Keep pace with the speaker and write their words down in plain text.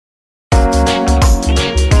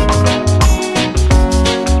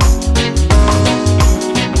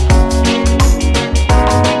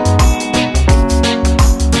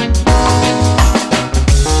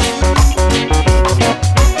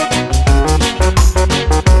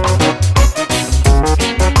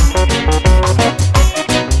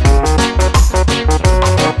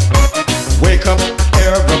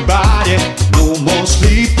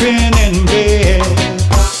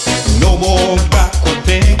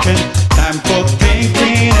waiting, time for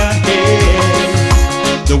thinking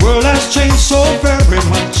ahead. The world has changed so very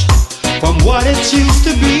much from what it used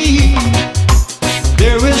to be.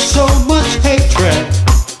 There is so much hatred,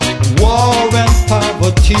 war and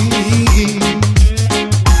poverty.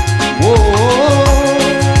 Whoa,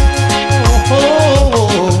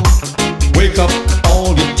 wake up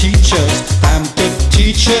all the teachers, time to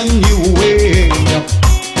teach a new way.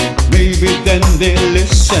 Maybe then they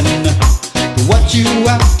listen to what you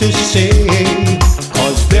have to say,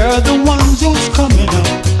 'cause they're the ones who's coming up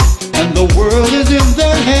and the world is in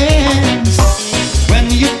their hands. When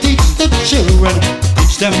you teach the children,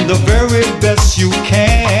 teach them the very best you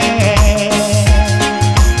can.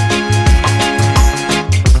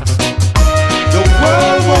 The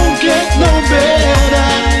world won't get no better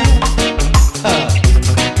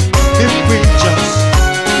if we just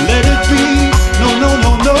let it be. No, no,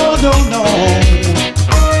 no, no, no, no.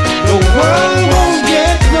 The world won't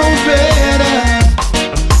get no better.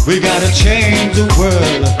 We gotta change the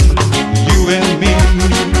world, you and me.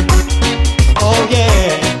 Oh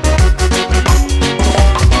yeah.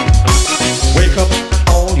 Wake up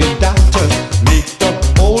all your doctors, make the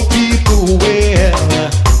old people well.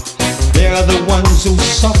 They're the ones who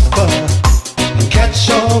suffer and catch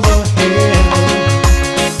all the hell.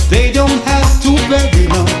 They don't have to bury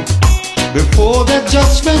them before the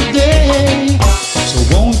judgment day. So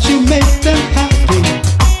won't you make them happy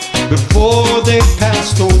before they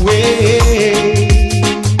passed away?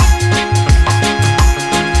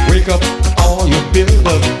 Wake up all your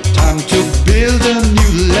builders, time to build a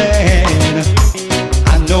new land.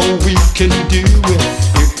 I know we can do it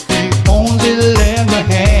if we only lend a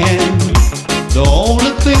hand. The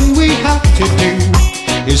only thing we have to do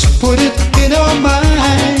is put it in our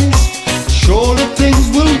minds. Surely things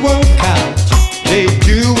will work out, they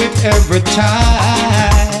do it every time.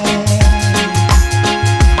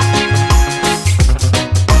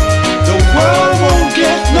 The world won't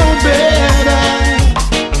get no better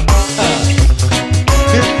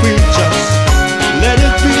if we just let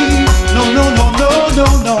it be. No, no, no, no, no,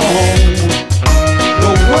 no.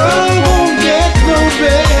 The world won't get no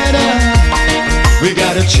better. We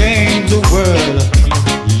gotta change the world,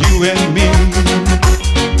 you and me.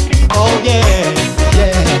 Oh yeah,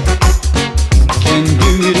 yeah. Can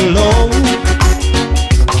do it alone,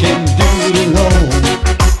 can do it alone.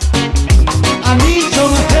 I need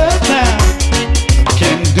some help now,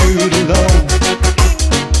 can do it alone.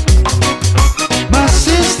 My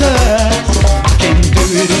sister can do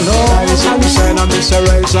it alone. Rise and shine, I miss a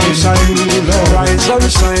rise and shine. Rise and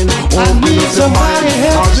shine, open up your mind.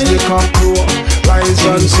 Obstacle through. Rise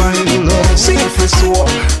and shine, see if it's so.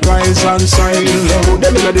 Rise and shine,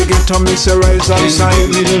 them in the ghetto miss a rise and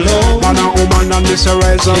shine. Man and woman and miss a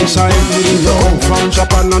rise and shine. Come from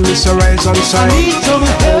Japan and miss a rise and shine. Come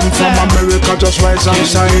from America, just rise and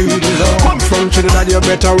shine. Come from Trinidad, you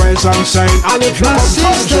better rise and shine. And if you come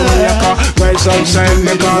from Jamaica, rise and shine.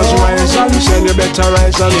 Because rise and shine, you better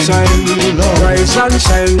rise and shine. Rise and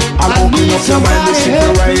shine, and open up your mind. If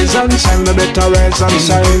you rise and shine, you better rise and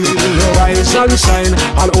shine. Rise and shine,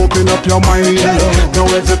 and open up your mind. Don't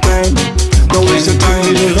waste the time, don't waste the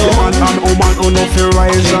time. The man and woman who know fi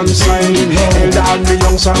rise and shine. Elder and the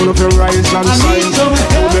young son who know fi rise and shine.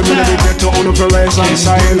 Them in the ghetto who know fi rise and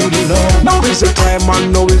shine. Now is the time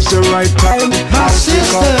and now is the right time. My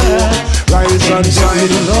sister, rise and shine.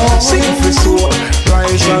 Sing for soul,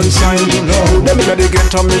 rise and shine. Them in the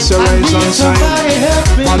ghetto miss a rise and shine.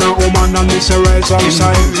 Man and woman and miss a rise and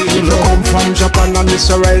shine. Come from Japan and miss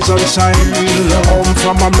a rise and shine. Come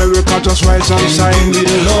from America, just rise and shine.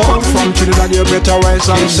 Come from Trinidad, you better rise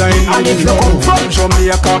and shine. And if you come from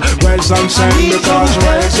Jamaica, rise and shine. Because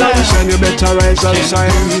rise and shine, you better rise and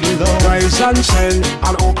shine. Rise and shine,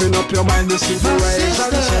 and open up your mind to see the rise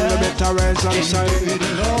and shine. You better rise and shine.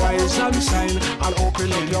 Rise and shine, and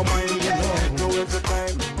open up your mind. No waste the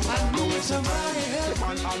time, no waste the time. The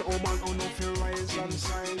man and woman who know fi rise and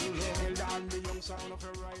shine. Elder and the young son who know fi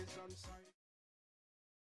rise and shine.